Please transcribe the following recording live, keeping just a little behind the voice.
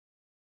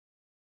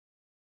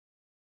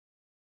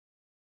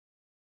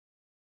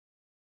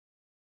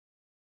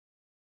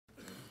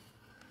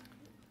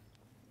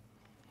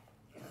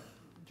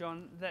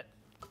John, that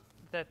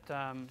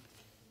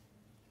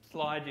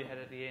slide you had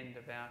at the end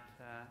about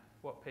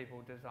what people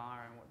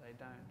desire and what they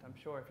don't, I'm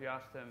sure if you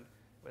asked them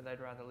whether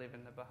they'd rather live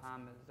in the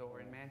Bahamas or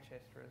in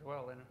Manchester as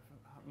well, then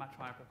a much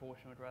higher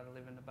proportion would rather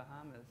live in the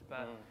Bahamas.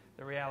 But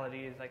the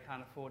reality is they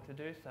can't afford to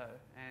do so,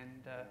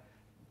 and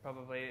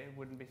probably it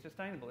wouldn't be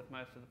sustainable if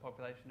most of the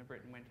population of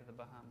Britain went to the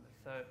Bahamas.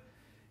 So,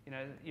 you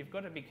know, you've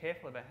got to be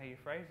careful about how you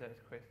phrase those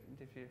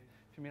questions. If you're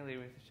familiar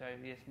with the show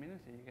Yes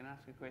Minister, you can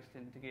ask a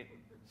question to get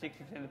 60%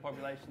 of the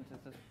population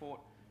to support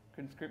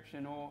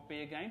conscription or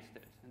be against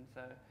it. And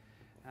so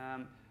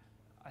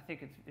I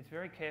think it's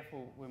very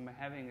careful when we're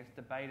having this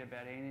debate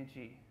about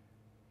energy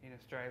in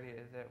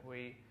Australia that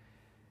we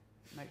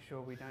make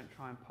sure we don't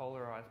try and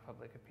polarise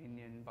public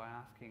opinion by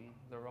asking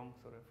the wrong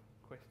sort of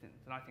questions.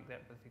 And I think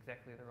that was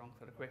exactly the wrong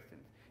sort of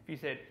questions. If you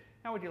said,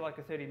 how would you like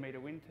a 30-metre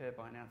wind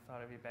turbine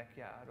outside of your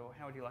backyard, or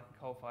how would you like a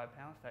coal-fired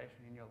power station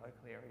in your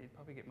local area, you'd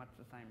probably get much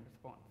the same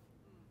response.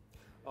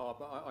 Oh,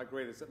 but I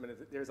agree.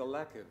 There's a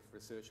lack of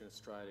research in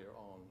Australia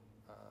on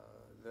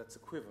that's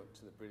equivalent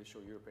to the British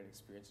or European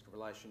experience in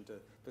relation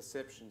to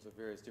perceptions of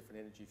various different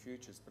energy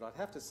futures. But I'd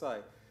have to say,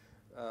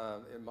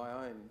 in my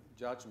own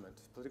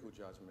judgment, political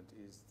judgment,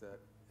 is that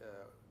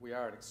we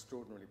are an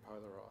extraordinarily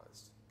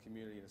polarised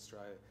community in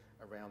Australia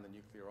around the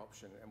nuclear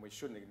option, and we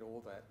shouldn't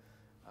ignore that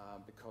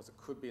because it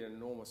could be an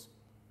enormous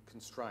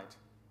constraint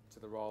to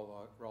the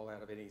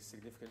rollout of any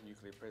significant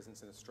nuclear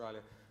presence in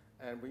Australia.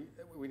 And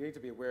we need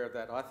to be aware of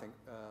that, I think,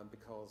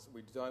 because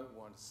we don't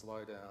want to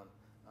slow down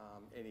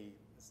any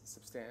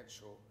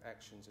substantial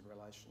actions in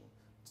relation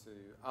to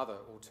other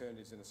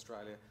alternatives in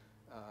Australia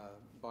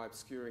by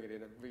obscuring it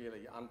in a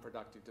really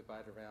unproductive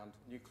debate around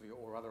nuclear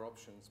or other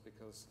options,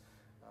 because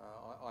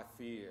I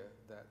fear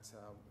that,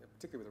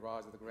 particularly with the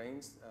rise of the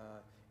Greens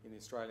in the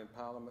Australian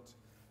Parliament,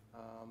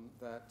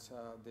 that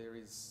there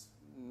is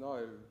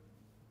no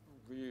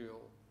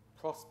real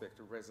prospect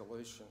of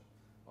resolution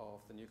of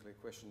the nuclear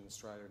question in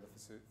Australia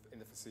in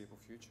the foreseeable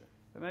future.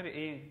 But maybe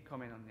Ian can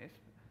comment on this.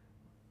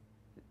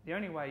 The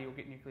only way you'll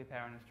get nuclear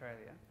power in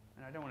Australia,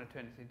 and I don't want to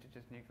turn this into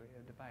just nuclear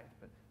debate,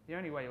 but the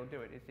only way you'll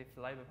do it is if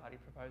the Labor Party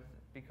proposes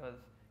it, because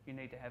you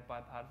need to have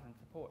bipartisan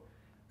support.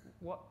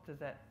 What does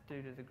that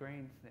do to the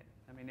Greens then?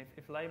 I mean,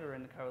 if Labor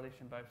and the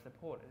coalition both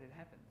support it, it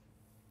happens.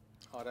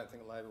 I don't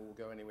think Labor will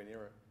go anywhere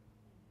near it.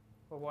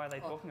 Well, why are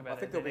they talking about it? I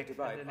think there'll be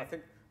debate.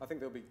 I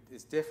think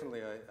there's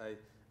definitely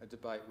a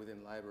debate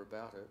within Labor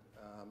about it,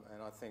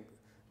 and I think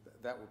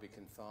that will be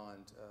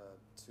confined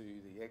to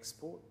the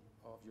export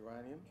of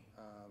uranium,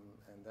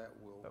 and that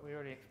will... But we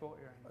already export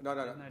uranium.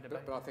 No,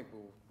 but I think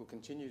we'll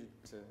continue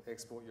to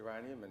export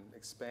uranium and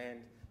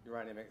expand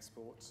uranium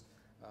exports,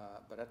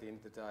 but at the end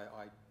of the day,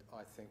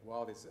 I think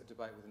while there's a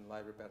debate within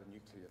Labor about a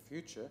nuclear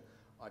future,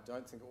 I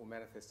don't think it will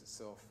manifest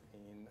itself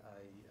in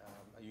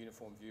a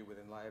uniform view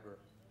within Labor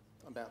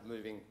about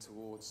moving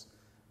towards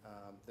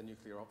the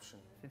nuclear option.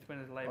 Since when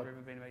has Labor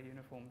ever been about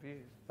uniform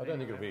views? I don't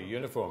think it'll be a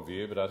uniform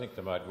view, but I think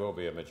there might well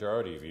be a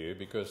majority view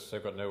because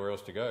they've got nowhere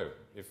else to go.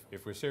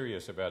 If we're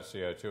serious about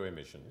CO2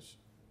 emissions,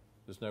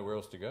 there's nowhere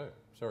else to go.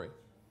 Sorry.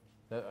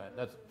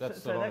 That's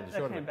the long and the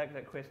short of it. That came back to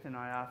that question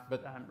I asked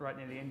right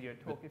near the end of your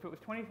talk. If it was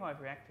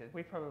 25 reactors,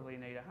 we probably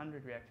need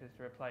 100 reactors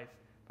to replace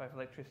both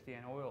electricity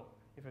and oil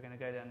if we're going to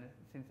go down the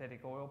synthetic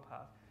oil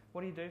path.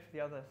 What do you do for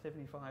the other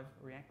 75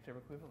 reactor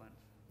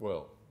equivalents?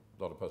 Well,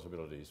 a lot of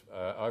possibilities.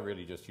 I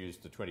really just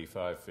used the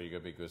 25 figure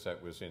because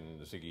that was in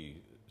the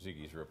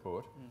Ziggy's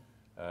report.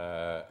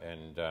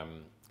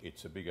 And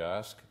it's a big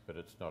ask, but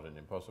it's not an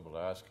impossible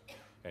ask.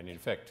 And in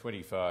fact,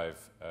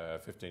 25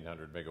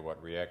 1,500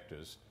 megawatt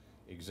reactors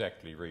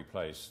exactly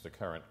replace the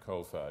current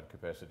coal-fired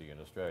capacity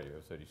in Australia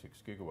of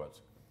 36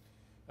 gigawatts.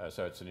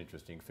 So it's an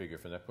interesting figure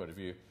from that point of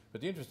view.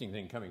 But the interesting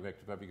thing, coming back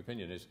to public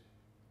opinion, is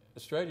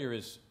Australia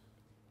is,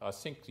 I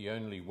think, the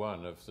only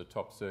one of the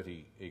top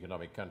 30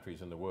 economic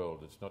countries in the world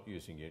that's not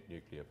using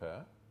nuclear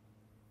power,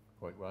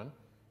 point one.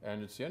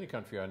 And it's the only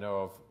country I know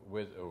of,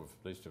 or at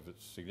least of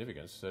its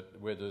significance,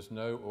 where there's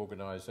no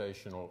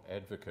organisational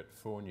advocate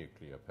for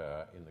nuclear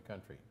power in the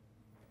country.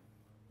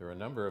 There are a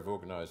number of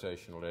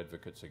organisational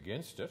advocates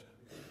against it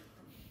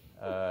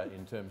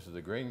in terms of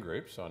the green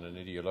groups on an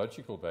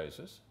ideological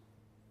basis,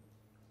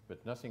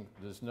 but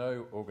there's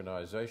no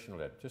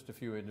organisational advocate, just a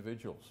few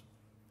individuals.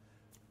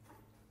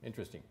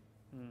 Interesting.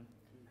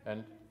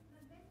 And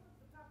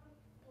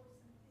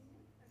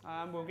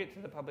we'll get to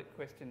the public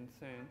question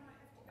soon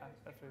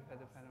after we've had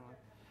the panel on.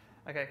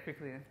 Okay,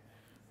 quickly then.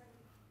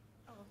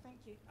 Oh, thank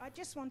you. I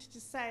just wanted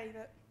to say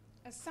that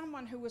as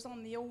someone who was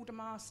on the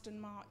Aldermaston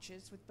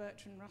marches with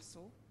Bertrand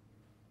Russell,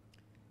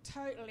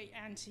 totally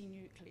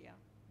anti-nuclear,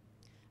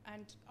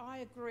 and I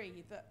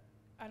agree that,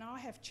 and I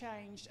have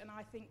changed, and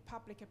I think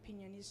public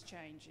opinion is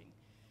changing,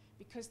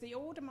 because the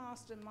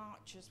Aldermaston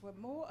marches were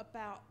more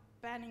about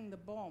banning the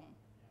bomb.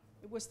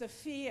 It was the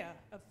fear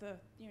of the,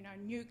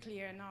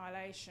 nuclear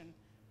annihilation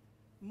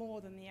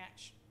more than the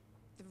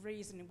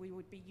reason we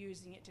would be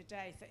using it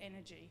today for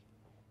energy.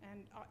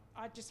 And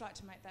I'd just like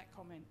to make that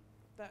comment,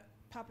 that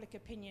public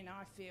opinion,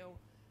 I feel,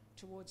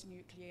 towards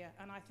nuclear,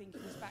 and I think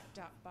it was backed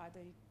up by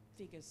the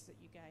figures that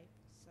you gave.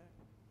 So.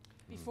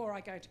 before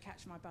I go to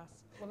catch my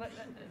bus. Well,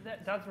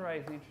 that does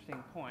raise an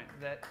interesting point,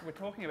 that we're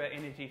talking about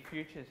energy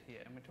futures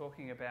here, and we're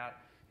talking about,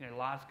 you know,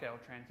 large-scale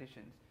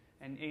transitions.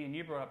 And Ian,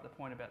 you brought up the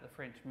point about the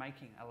French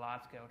making a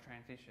large-scale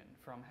transition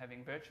from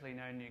having virtually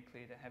no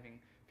nuclear to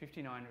having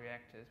 59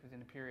 reactors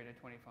within a period of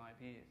 25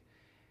 years.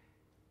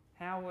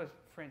 How was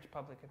French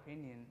public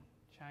opinion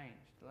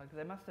changed? Like,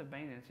 they must have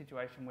been in a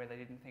situation where they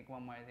didn't think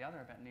one way or the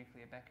other about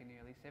nuclear back in the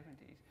early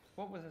 70s.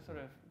 What was the sort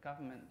of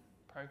government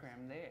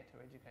program there to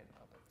educate the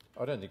public?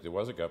 I don't think there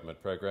was a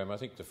government program. I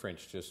think the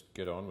French just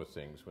get on with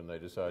things when they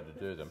decide to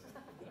do them.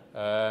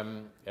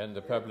 And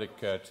the public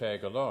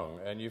tag along.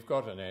 And you've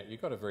got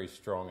a very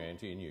strong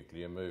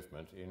anti-nuclear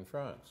movement in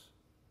France.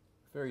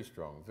 Very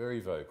strong,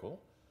 very vocal,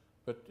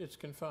 but it's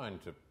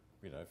confined to,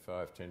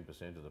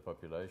 5-10% of the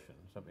population,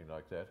 something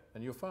like that.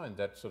 And you'll find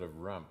that sort of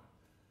rump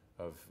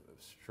of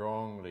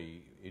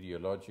strongly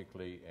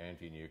ideologically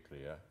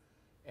anti-nuclear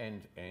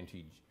and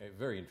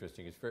very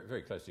interesting, it's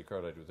very closely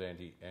correlated with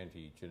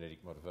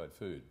anti-genetic modified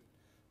food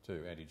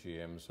too,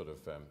 anti-GM sort of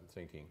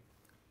thinking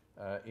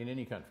in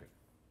any country.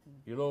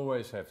 You'll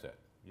always have that.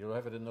 You'll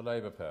have it in the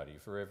Labor Party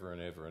forever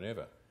and ever and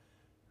ever,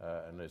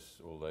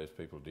 unless all those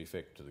people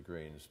defect to the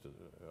Greens,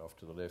 off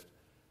to the left.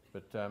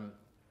 But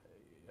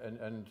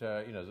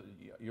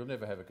you'll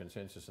never have a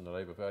consensus in the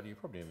Labor Party. You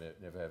probably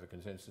never have a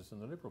consensus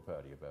in the Liberal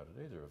Party about it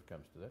either, if it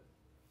comes to that.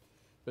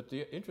 But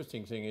the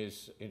interesting thing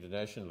is,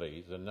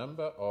 internationally, the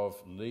number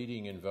of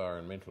leading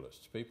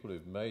environmentalists, people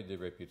who've made their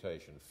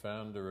reputation,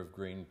 founder of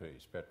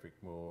Greenpeace, Patrick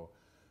Moore,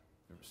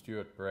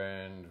 Stuart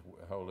Brand,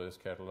 Whole Earth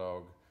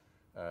Catalogue,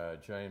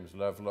 James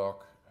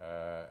Lovelock,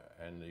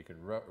 and you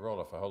can roll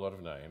off a whole lot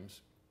of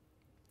names,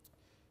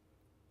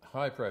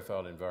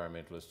 high-profile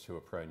environmentalists who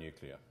are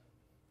pro-nuclear.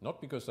 Not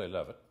because they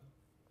love it,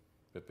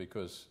 but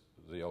because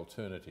the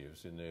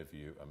alternatives, in their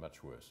view, are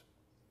much worse.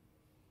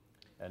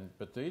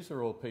 But these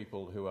are all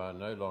people who are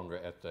no longer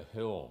at the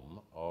helm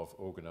of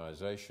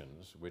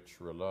organisations which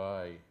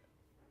rely,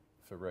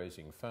 for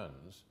raising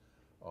funds,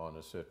 on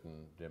a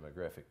certain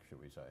demographic, shall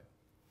we say.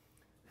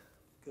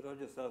 Could I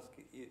just ask,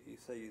 you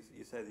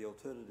say the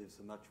alternatives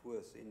are much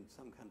worse. In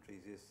some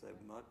countries, yes, they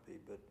might be,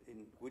 but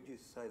would you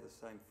say the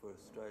same for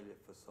Australia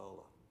for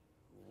solar?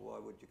 Why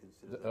would you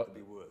consider that to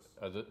be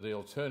worse? The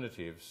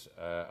alternatives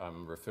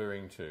I'm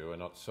referring to are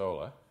not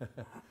solar,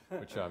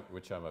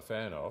 which I'm a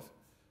fan of,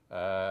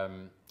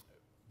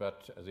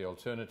 but the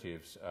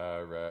alternatives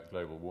are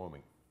global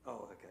warming.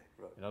 Oh, okay,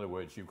 right. In other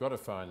words, you've got to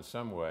find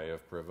some way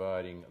of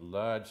providing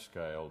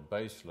large-scale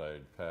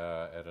baseload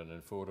power at an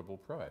affordable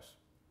price.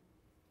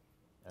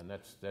 And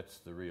that's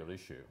the real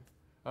issue.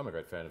 I'm a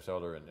great fan of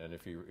solar, and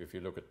if you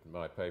look at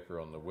my paper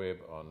on the web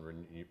on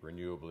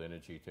renewable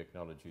energy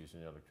technologies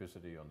and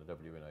electricity on the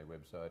WNA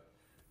website,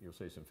 you'll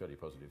see some fairly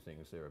positive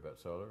things there about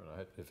solar, and I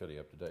hope they're fairly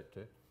up to date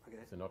too. Okay.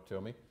 If they're not,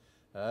 tell me.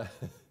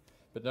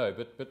 But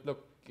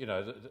look,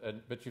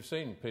 but you've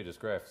seen Peter's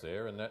graph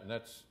there, and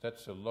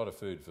that's a lot of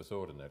food for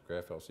thought in that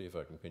graph. I'll see if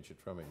I can pinch it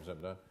from him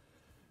sometime.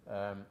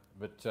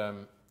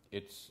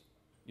 It's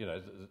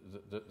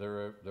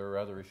there are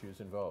other issues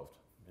involved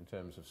in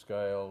terms of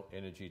scale,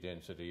 energy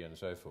density, and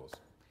so forth.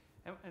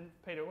 And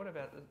Peter, what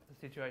about the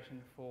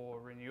situation for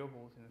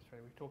renewables in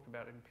Australia? We talked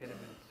about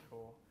impediments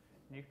for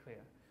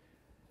nuclear.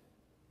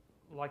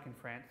 Like in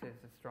France, there's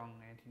a strong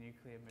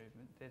anti-nuclear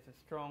movement. There's a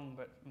strong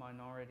but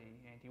minority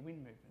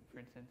anti-wind movement, for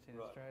instance, in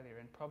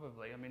Australia. And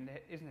probably,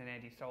 there isn't an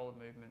anti-solar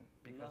movement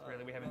because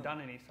really we haven't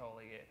done any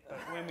solar yet. But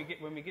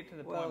when we get to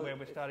the point where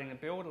we're starting to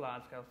build a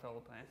large-scale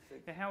solar plant,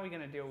 how are we going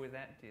to deal with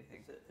that, do you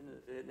think? It's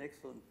an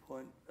excellent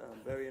point.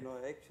 Barry and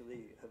I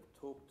actually have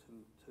talked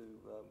to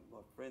my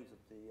friends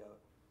at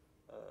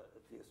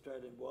the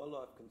Australian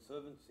Wildlife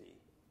Conservancy,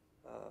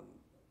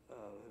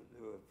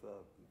 who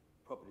have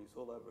properties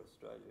all over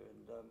Australia,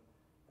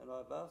 and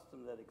I've asked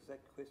them that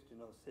exact question.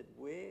 I said,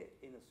 where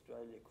in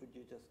Australia could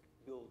you just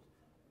build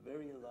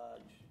very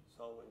large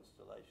solar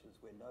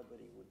installations where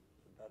nobody would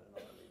bat an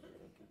eyelid,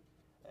 you think?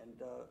 And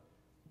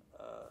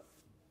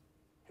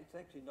it's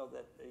actually not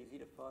that easy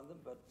to find them,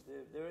 but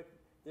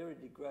there are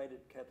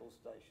degraded cattle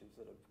stations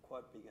that are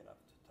quite big enough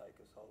to take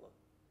a solar,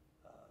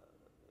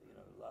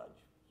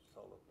 large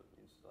solar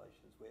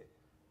installations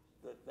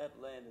where that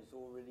land has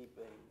already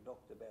been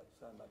knocked about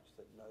so much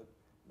that no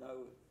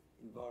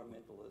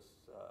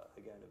environmentalists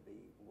are going to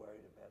be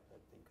worried about that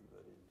being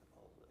converted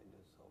into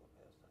a solar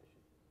power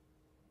station.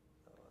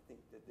 So I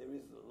think that there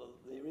is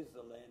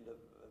the land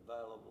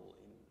available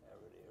in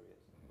arid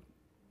areas.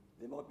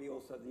 There might be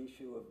also the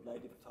issue of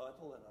native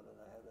title, and I don't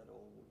know how that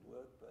all would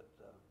work, but...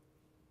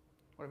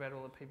 What about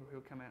all the people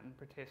who come out and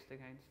protest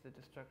against the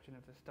destruction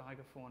of the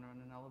Steiger fauna on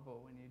the Nullarbor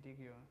when you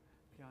dig your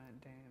giant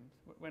dams?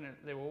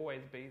 There will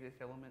always be this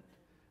element,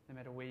 no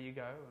matter where you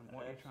go and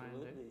what you're trying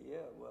to do. Absolutely,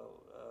 yeah. Well,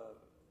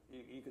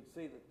 you could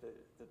see that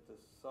the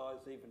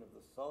size even of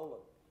the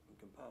solar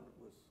component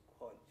was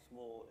quite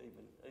small.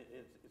 Even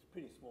it's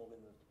pretty small in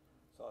the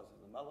size of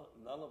the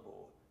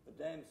Nullarbor. The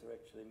dams are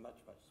actually much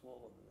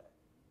smaller than that.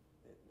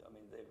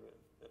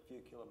 They're a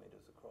few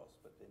kilometres across,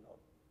 but they're not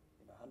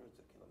hundreds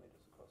of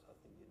kilometres across. I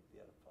think you'd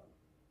be able to find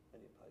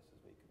plenty of places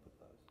where you could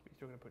put those. It's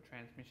still got to put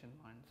transmission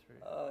lines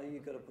through.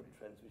 You've got to put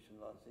transmission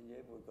lines in.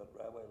 Yeah, we've got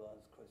railway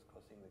lines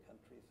crossing the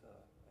country,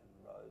 and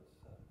roads.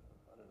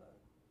 I don't know.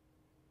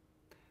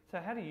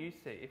 So how do you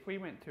see, if we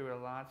went to a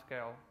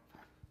large-scale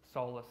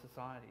solar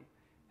society,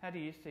 how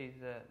do you see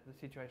the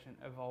situation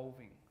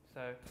evolving?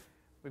 So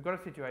we've got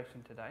a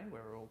situation today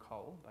where we're all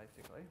coal,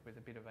 basically,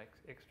 with a bit of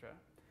extra.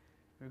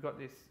 We've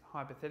got this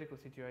hypothetical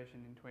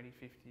situation in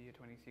 2050 or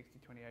 2060,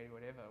 2080,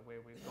 whatever,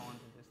 where we've gone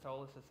to the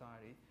solar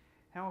society.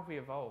 How have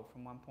we evolved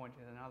from one point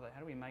to another?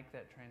 How do we make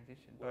that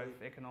transition, both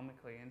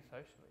economically and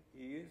socially?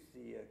 You use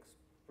the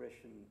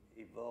expression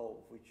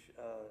evolve, which,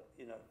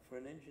 for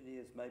an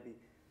engineer maybe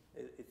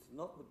it's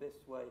not the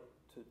best way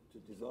to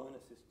design a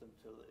system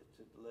to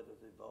let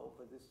it evolve.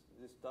 But this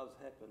does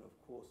happen, of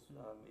course,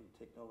 in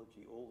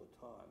technology all the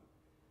time.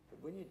 But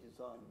when you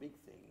design big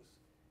things,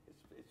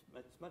 it's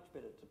much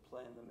better to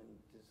plan them and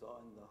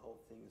design the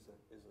whole thing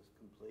as a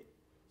complete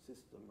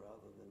system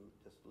rather than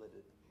just let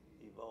it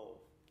evolve.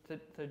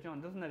 So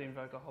John, doesn't that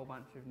invoke a whole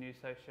bunch of new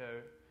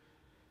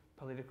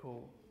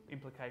socio-political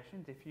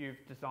implications? If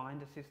you've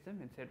designed a system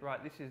and said,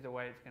 right, this is the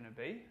way it's going to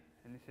be,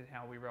 and this is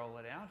how we roll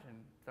it out,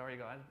 and sorry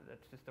guys, but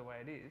that's just the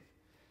way it is.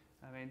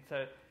 I mean,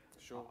 so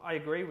Sure. I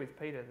agree with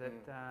Peter that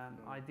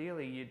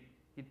ideally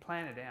you'd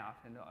plan it out,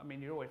 and I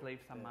mean you'd always leave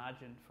some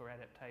margin for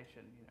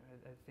adaptation,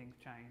 as things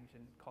change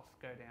and costs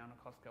go down or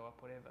costs go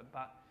up, whatever.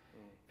 But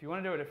if you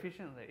want to do it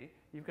efficiently,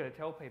 you've got to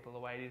tell people the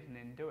way it is and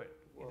then do it.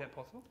 Is that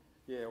possible?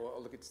 Yeah,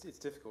 well, look, it's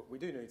difficult. We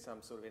do need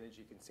some sort of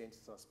energy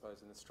consensus, I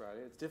suppose, in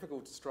Australia. It's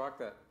difficult to strike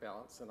that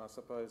balance, and I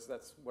suppose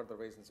that's one of the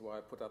reasons why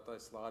I put up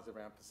those slides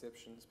around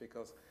perceptions,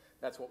 because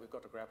that's what we've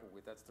got to grapple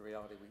with. That's the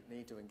reality. We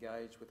need to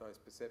engage with those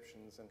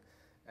perceptions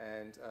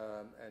and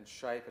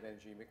shape an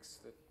energy mix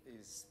that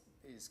is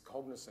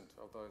cognizant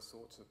of those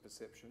sorts of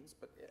perceptions.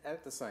 But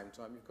at the same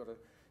time,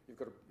 you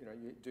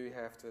do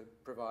have to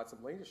provide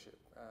some leadership.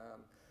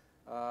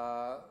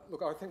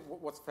 Look, I think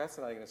what's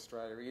fascinating in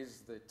Australia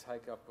is the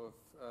take-up of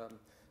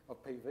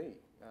PV,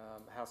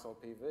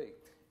 household PV.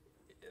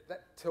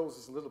 That tells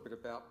us a little bit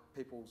about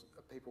people's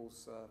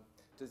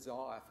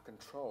desire for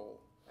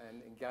control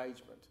and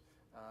engagement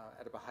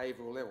at a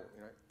behavioural level.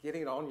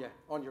 Getting it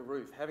on your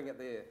roof, having it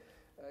there,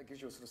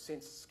 gives you a sort of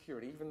sense of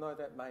security, even though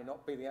that may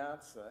not be the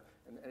answer,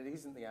 and it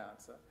isn't the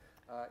answer.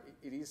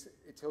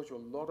 It tells you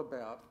a lot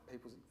about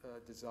people's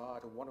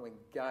desire to want to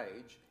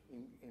engage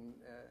in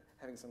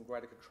having some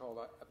greater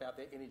control about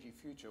their energy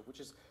future, which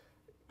is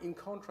in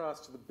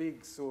contrast to the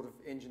big sort of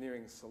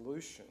engineering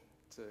solution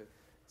to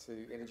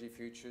energy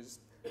futures.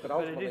 But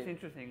it is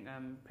interesting.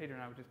 Peter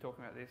and I were just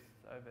talking about this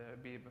over a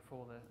beer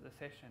before the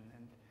session,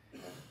 and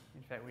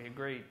in fact we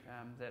agreed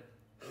that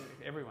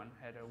if everyone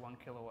had a 1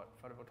 kilowatt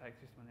photovoltaic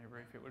system on their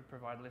roof, it would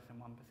provide less than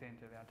 1%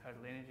 of our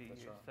total energy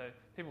use. Right. So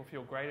people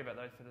feel great about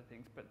those sort of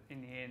things, but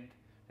in the end,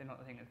 they're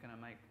not the thing that's going to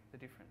make the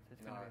difference.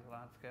 It's going to be the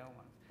large-scale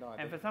ones.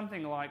 And for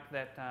something like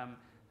that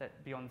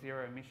Beyond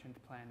Zero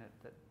emissions plan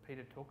that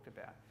Peter talked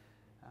about,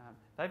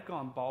 they've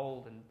gone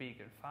bold and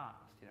big and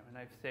fast, and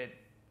they've said,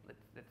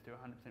 let's do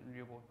 100%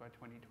 renewables by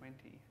 2020.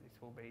 This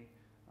will be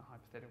a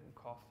hypothetical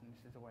cost, and this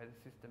is the way the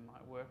system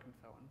might work, and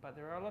so on. But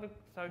there are a lot of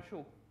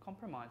social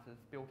compromises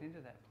built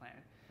into that plan.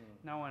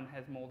 No one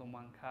has more than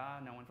one car.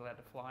 No one's allowed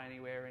to fly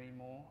anywhere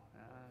anymore.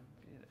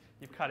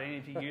 You've cut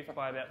energy use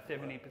by about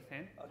 70%.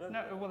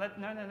 No,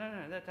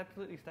 that's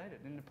absolutely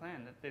stated in the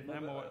plan that there's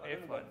no more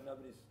air flight.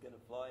 Nobody's going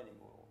to fly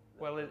anymore.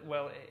 Well,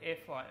 air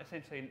flight,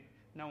 essentially,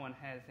 no one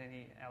has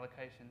any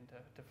allocation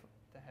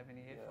to have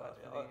any air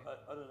flights for the year.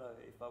 I don't know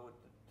if I would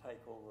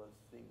take all those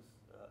things.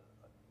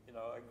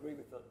 I agree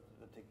with the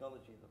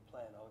technology of the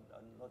plan.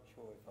 I'm not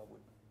sure if I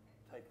would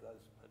take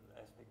those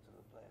aspects of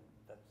the plan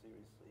that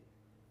seriously.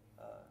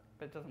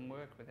 But it doesn't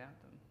work without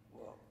them.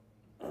 Well,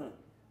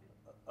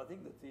 I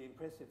think that the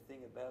impressive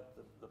thing about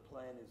the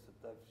plan is that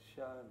they've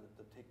shown that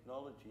the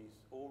technologies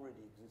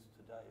already exist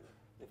today.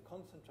 They've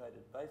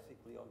concentrated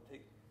basically on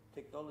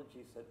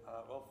technologies that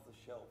are off the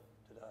shelf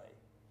today.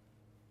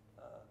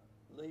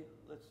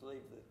 Let's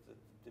leave the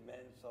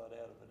demand side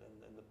out of it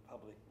and the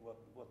public, what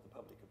the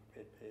public are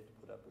prepared to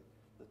put up with.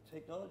 The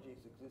technologies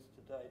exist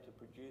today to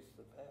produce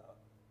the power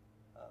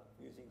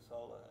using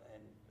solar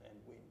and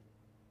wind,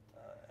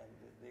 and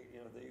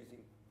they're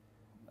using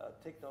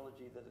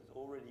technology that is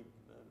already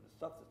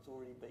stuff that's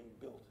already being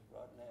built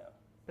right now.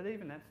 But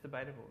even that's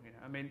debatable.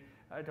 I mean,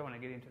 I don't want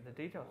to get into the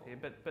details here,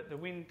 but the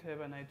wind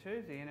turbine they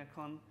choose, the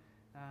Enercon,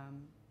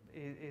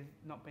 is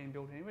not being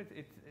built anywhere.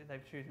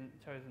 They've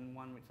chosen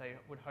one which they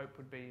would hope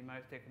would be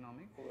most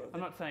economic. I'm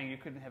not saying you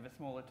couldn't have a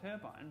smaller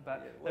turbine,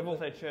 but they've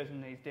also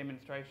chosen these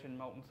demonstration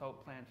molten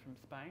salt plants from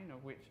Spain,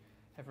 of which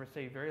have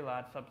received very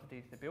large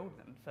subsidies to build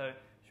them. So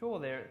sure,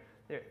 they're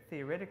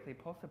theoretically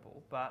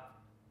possible, but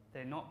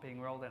they're not being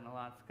rolled out on a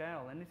large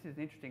scale. And this is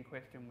an interesting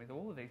question with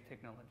all of these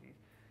technologies.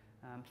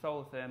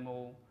 Solar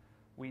thermal,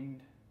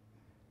 wind,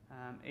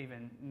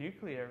 even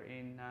nuclear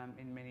in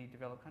many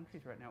developed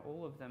countries right now,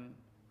 all of them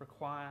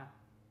require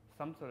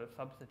some sort of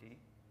subsidy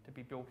to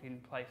be built in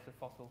place of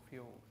fossil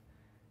fuels.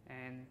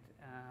 And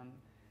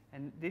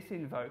And this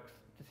invokes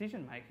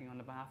decision making on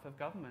the behalf of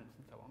governments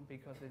and so on,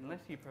 because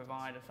unless you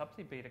provide a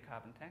subsidy, be it a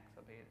carbon tax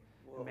or be it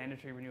a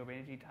mandatory renewable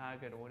energy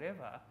target or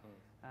whatever,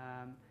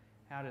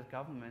 how does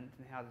government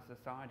and how does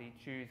society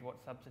choose what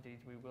subsidies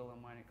we will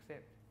and won't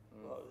accept?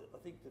 Well, I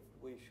think that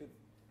we should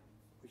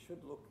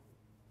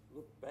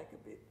look back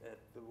a bit at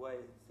the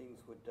way things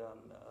were done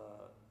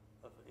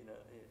in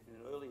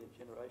an earlier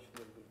generation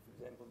when we, for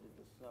example, did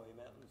the Snowy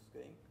Mountains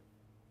scheme.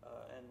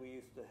 And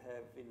we used to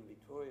have, in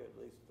Victoria at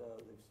least,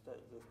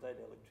 the State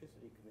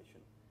Electricity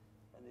Commission.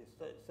 And the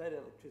State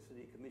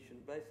Electricity Commission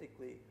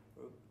basically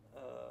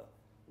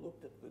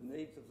looked at the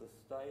needs of the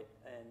state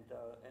and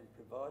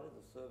provided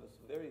the service,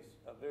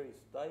 a very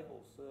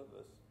stable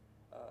service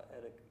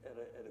at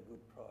a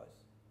good price.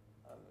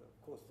 Of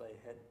course, they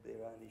had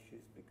their own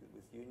issues because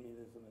with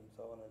unionism and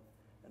so on,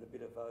 and a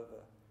bit of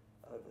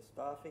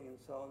overstaffing and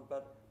so on.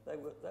 But they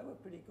were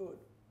pretty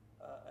good,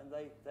 and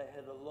they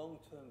had a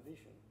long-term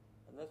vision.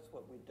 And that's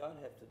what we don't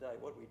have today.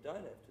 What we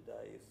don't have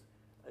today is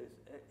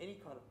any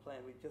kind of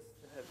plan. We just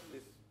have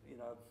this,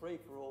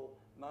 free-for-all,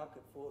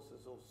 market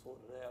forces all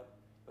sorted out.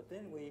 But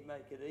then we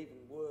make it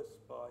even worse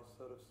by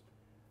sort of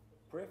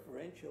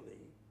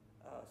preferentially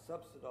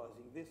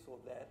subsidising this or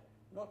that,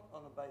 not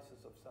on a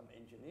basis of some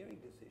engineering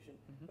decision,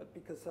 but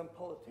because some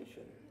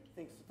politician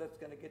thinks that that's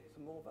going to get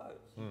some more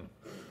votes.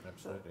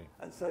 Absolutely.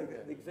 So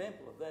the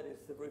example of that is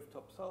the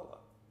rooftop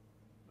solar,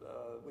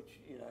 which,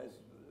 as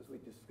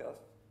we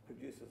discussed,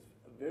 produces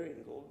very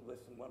little,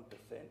 less than 1%,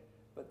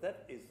 but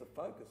that is the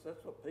focus. That's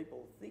what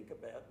people think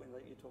about when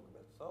you talk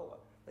about solar.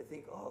 They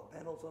think, oh,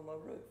 panels on my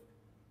roof.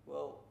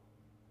 Well,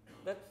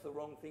 that's the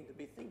wrong thing to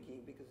be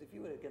thinking, because if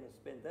you were going to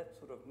spend that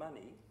sort of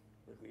money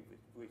that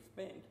we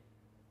spent,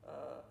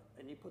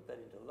 and you put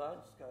that into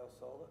large-scale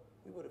solar,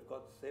 we would have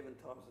got 7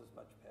 times as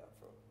much power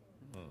for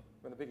it.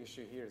 And the big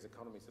issue here is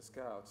economies of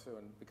scale too,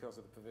 and because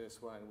of the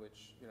perverse way in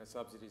which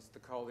subsidies the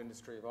coal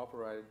industry have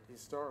operated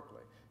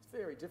historically, it's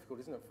very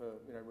difficult, isn't it, for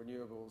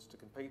renewables to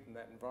compete in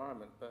that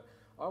environment. But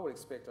I would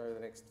expect over the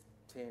next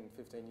 10,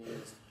 15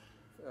 years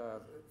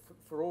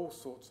for all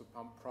sorts of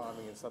pump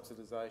priming and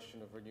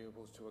subsidisation of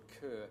renewables to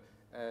occur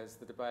as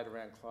the debate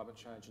around climate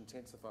change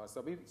intensifies.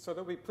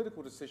 There'll be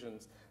political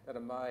decisions that are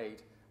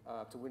made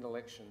to win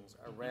elections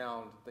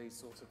around these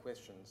sorts of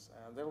questions.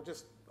 That'll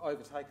just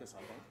overtake us,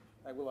 I think.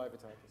 They will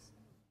overtake us.